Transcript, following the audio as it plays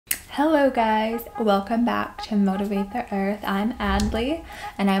Hello guys, welcome back to Motivate the Earth. I'm Adley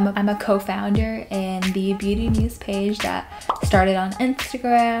and I'm a co-founder in the beauty news page that started on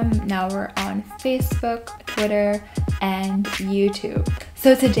Instagram. Now we're on Facebook, Twitter, and YouTube.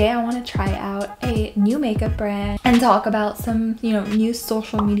 So today I want to try out a new makeup brand and talk about some, new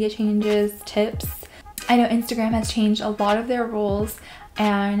social media changes, tips. I know Instagram has changed a lot of their rules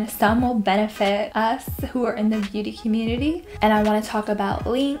and some will benefit us who are in the beauty community, and I want to talk about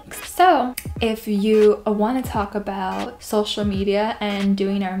links. So if you want to talk about social media and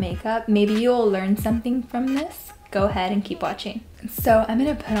doing our makeup, maybe you'll learn something from this. Go ahead and keep watching. So I'm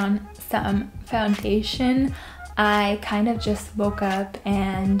gonna put on some foundation. I kind of just woke up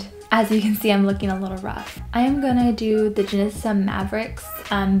and as you can see, I'm looking a little rough. I am gonna do the Danessa Myricks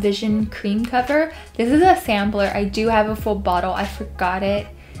Vision Cream Cover. This is a sampler. I do have a full bottle. I forgot it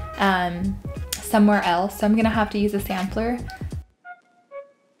somewhere else, so I'm gonna have to use a sampler.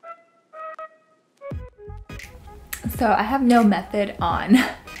 So I have no method on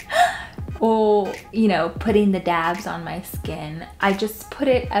putting the dabs on my skin. I just put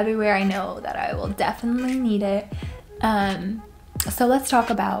it everywhere I know that I will definitely need it. So let's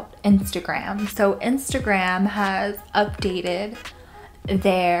talk about Instagram. So Instagram has updated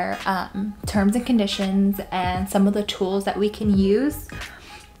their terms and conditions and some of the tools that we can use.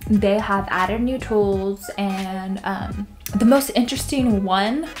 They have added new tools, and the most interesting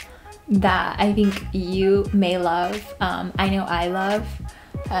one that I think you may love, I know I love,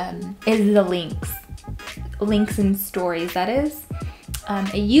 is the links and stories. That is,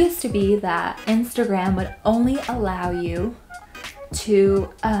 it used to be that Instagram would only allow you to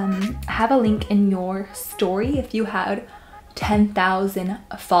have a link in your story if you had 10,000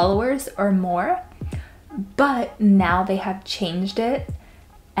 followers or more, but now they have changed it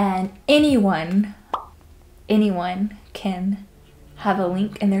and anyone can have a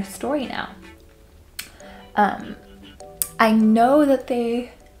link in their story now. I know that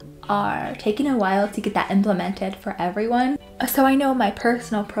they are taking a while to get that implemented for everyone. So I know my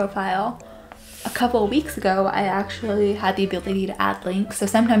personal profile, a couple of weeks ago, I actually had the ability to add links. So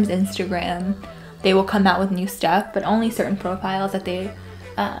sometimes Instagram, they will come out with new stuff, but only certain profiles that they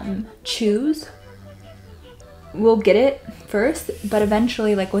choose will get it first, but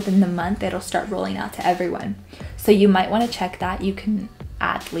eventually, like within the month, it'll start rolling out to everyone. So you might want to check that. You can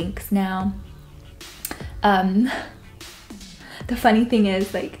add links now. The funny thing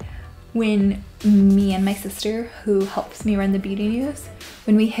is, like, when me and my sister, who helps me run the beauty news,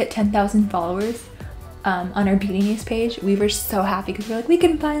 when we hit 10,000 followers on our beauty news page, we were so happy because we're like, we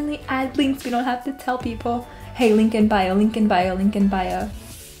can finally add links. We don't have to tell people, hey, link in bio, link in bio, link in bio.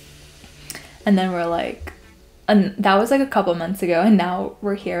 And then we're like, and that was like a couple months ago, and now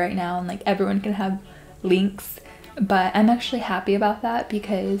we're here right now and like everyone can have links. But I'm actually happy about that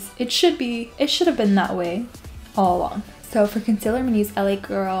because it should have been that way all along. So for concealer, I'm gonna use LA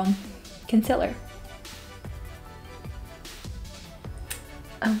Girl concealer.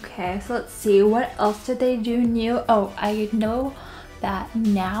 Okay, so let's see, what else did they do new? Oh, I know that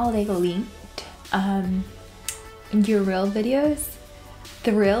now they linked your reel videos.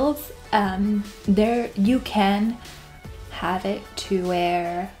 The reels, there you can have it to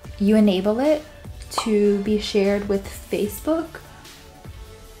where you enable it to be shared with Facebook,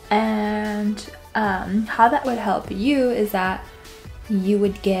 and how that would help you is that you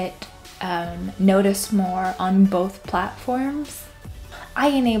would get noticed more on both platforms. I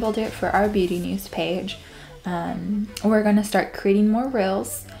enabled it for our beauty news page. We're gonna start creating more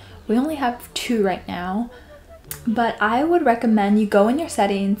reels. We only have 2 right now, but I would recommend you go in your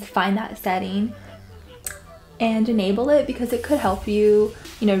settings, find that setting, and enable it because it could help you,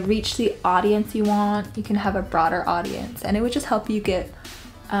 reach the audience you want. You can have a broader audience, and it would just help you get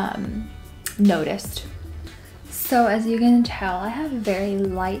noticed. So as you can tell, I have very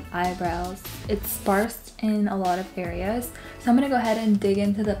light eyebrows. It's sparse in a lot of areas. So I'm gonna go ahead and dig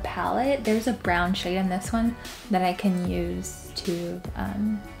into the palette. There's a brown shade in this one that I can use to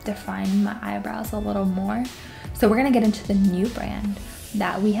define my eyebrows a little more. So we're gonna get into the new brand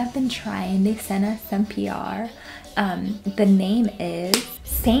that we have been trying. They sent us some PR. The name is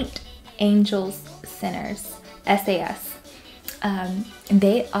Saint Angels Sinners, SAS.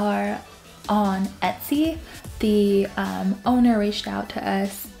 They are on Etsy. The owner reached out to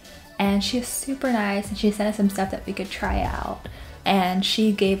us and she is super nice, and she sent us some stuff that we could try out, and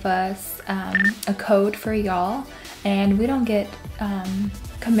she gave us a code for y'all, and we don't get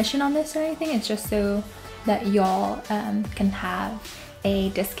commission on this or anything. It's just so that y'all can have a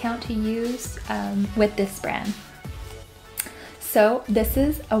discount to use with this brand. So this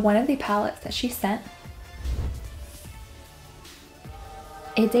is one of the palettes that she sent.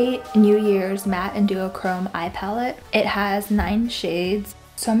 It's a New Year's Matte and Duochrome eye palette. It has 9 shades.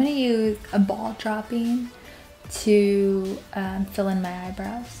 So I'm gonna use a ball dropping to fill in my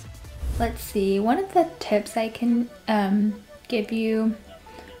eyebrows. Let's see, one of the tips I can give you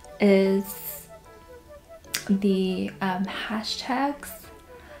is the hashtags.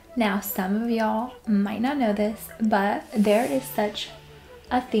 Now, some of y'all might not know this, but there is such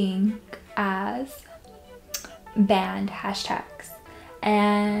a thing as banned hashtags.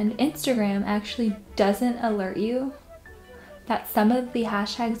 And Instagram actually doesn't alert you that some of the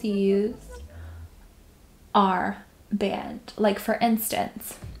hashtags you use are banned. Like for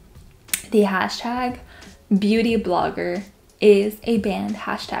instance, the hashtag beauty blogger is a banned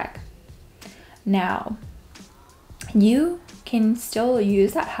hashtag. Now, you can still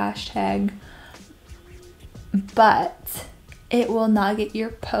use that hashtag, but it will not get your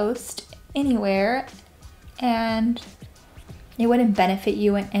post anywhere, and it wouldn't benefit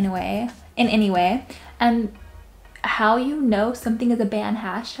you in any way. And how you know something is a banned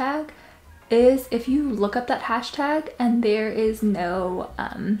hashtag is if you look up that hashtag and there is no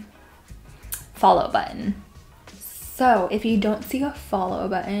follow button. So if you don't see a follow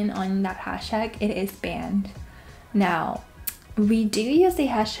button on that hashtag, it is banned. Now, we do use the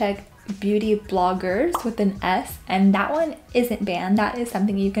hashtag beauty bloggers with an S, and that one isn't banned. That is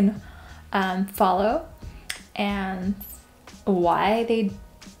something you can follow. And why they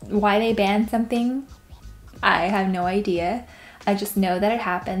ban something, I have no idea. I just know that it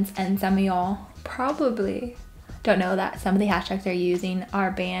happens, and some of y'all probably don't know that some of the hashtags they're using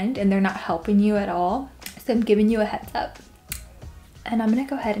are banned and they're not helping you at all. So I'm giving you a heads up. And I'm gonna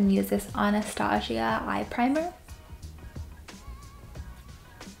go ahead and use this Anastasia eye primer.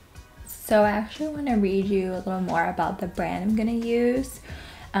 So I actually want to read you a little more about the brand I'm gonna use.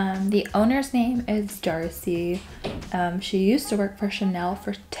 The owner's name is Darcy. She used to work for Chanel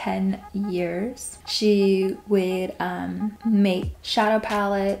for 10 years. She would make shadow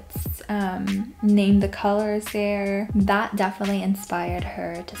palettes, name the colors there. That definitely inspired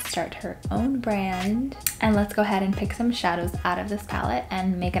her to start her own brand. And let's go ahead and pick some shadows out of this palette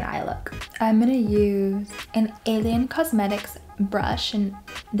and make an eye look. I'm gonna use an Alien Cosmetics brush, and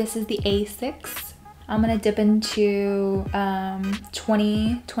this is the A6. I'm gonna dip into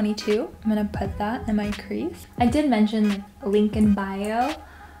 2022. I'm gonna put that in my crease. I did mention link in bio.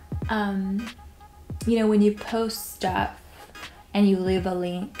 You know, when you post stuff and you leave a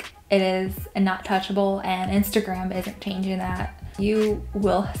link, it is not touchable, and Instagram isn't changing that. You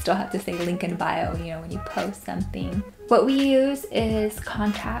will still have to say link in bio, you know, when you post something. What we use is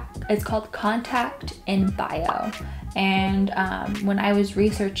it's called Contact in Bio. And when I was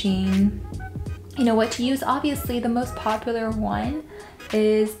researching, you know, what to use, obviously the most popular one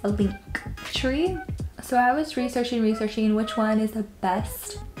is a Linktree. So I was researching which one is the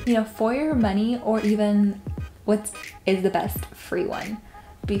best, you know, for your money, or even what is the best free one.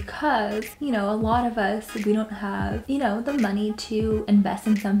 Because, you know, a lot of us, we don't have, you know, the money to invest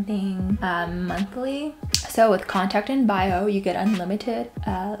in something monthly. So with Contact in Bio, you get unlimited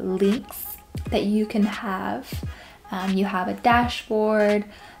links that you can have. You have a dashboard.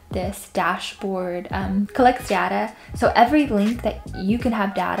 This dashboard collects data. So every link that you can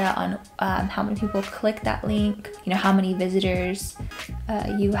have data on how many people click that link, you know, how many visitors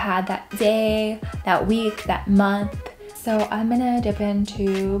you had that day, that week, that month. So I'm gonna dip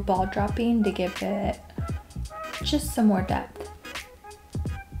into ball dropping to give it just some more depth.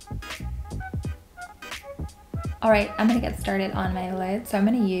 All right, I'm gonna get started on my lid. So I'm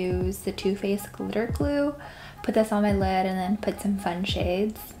gonna use the Too Faced glitter glue, put this on my lid, and then put some fun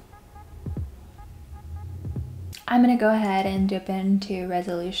shades. I'm gonna go ahead and dip into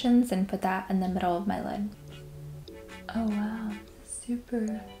Resolutions and put that in the middle of my lid. Oh wow,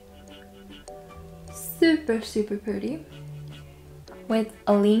 super pretty. With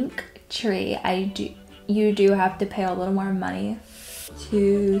a Linktree, you do have to pay a little more money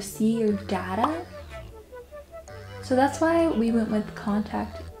to see your data. So that's why we went with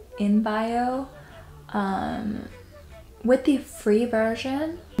Contact in Bio. With the free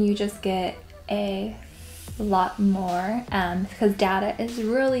version, you just get a lot more because data is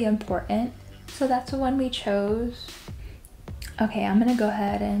really important. So that's the one we chose. Okay, I'm gonna go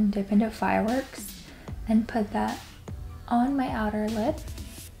ahead and dip into Fireworks and put that on my outer lid.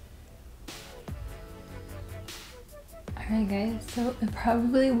 Alright guys, so it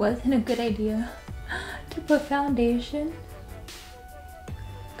probably wasn't a good idea to put foundation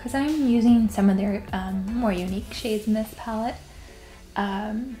because I'm using some of their more unique shades in this palette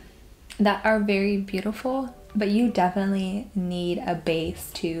that are very beautiful, but you definitely need a base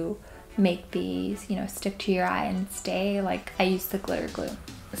to make these, you know, stick to your eye and stay, like I use the glitter glue.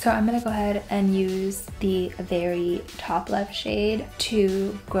 So I'm gonna go ahead and use the very top left shade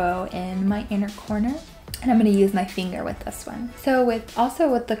to go in my inner corner. And I'm gonna use my finger with this one. So with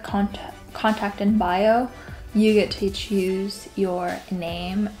the contact and bio, you get to choose your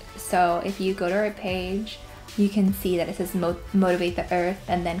name. So if you go to our page, you can see that it says Motivate the Earth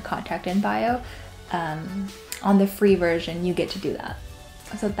and then contact and bio. On the free version, you get to do that.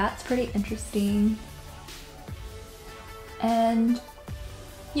 So that's pretty interesting. And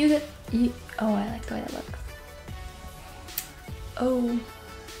oh, I like the way that looks. Oh,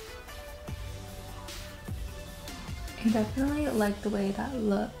 I definitely like the way that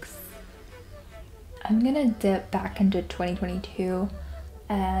looks. I'm gonna dip back into 2022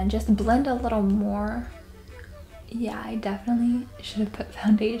 and just blend a little more. Yeah, I definitely should have put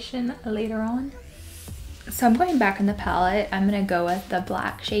foundation later on. So I'm going back in the palette. I'm gonna go with the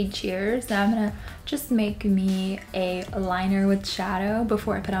black shade Cheers, and I'm gonna just make me a liner with shadow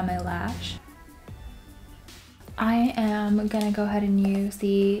before I put on my lash. I am gonna go ahead and use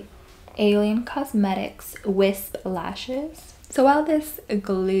the Alien Cosmetics Wisp Lashes. So while this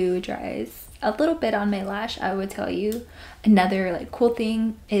glue dries a little bit on my lash, I would tell you another like cool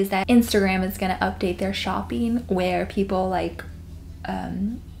thing is that Instagram is gonna update their shopping, where people like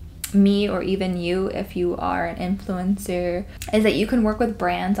me, or even you if you are an influencer, is that you can work with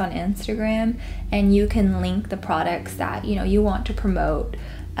brands on Instagram and you can link the products that, you know, you want to promote,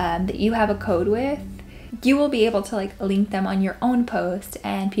 that you have a code with. You will be able to like link them on your own post,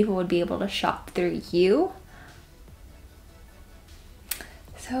 and people would be able to shop through you.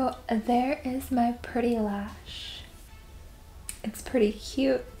 So there is my pretty lash. It's pretty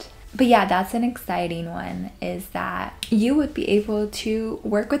cute. But yeah, that's an exciting one, is that you would be able to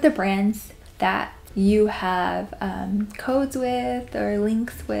work with the brands that you have codes with or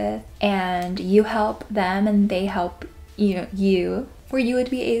links with, and you help them and they help you, where you would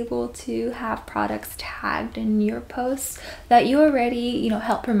be able to have products tagged in your posts that you already, you know,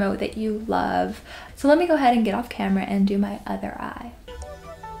 help promote, that you love. So let me go ahead and get off camera and do my other eye.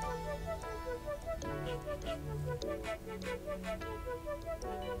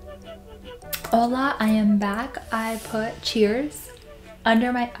 Hola, I am back. I put Cheers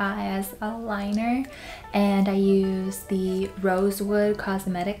under my eye as a liner, and I use the Rosewood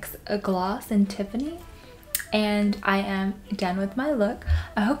Cosmetics gloss in Tiffany, and I am done with my look.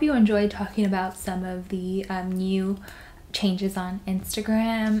 I hope you enjoyed talking about some of the new changes on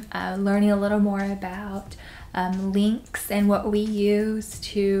Instagram, learning a little more about links and what we use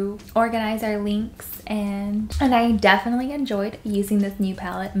to organize our links, and I definitely enjoyed using this new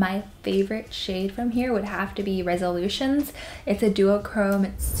palette. My favorite shade from here would have to be Resolutions. It's a duochrome,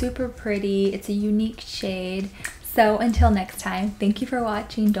 it's super pretty, it's a unique shade. So until next time, thank you for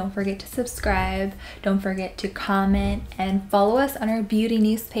watching. Don't forget to subscribe, don't forget to comment, and follow us on our beauty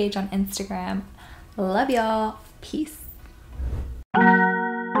news page on Instagram. Love y'all, peace.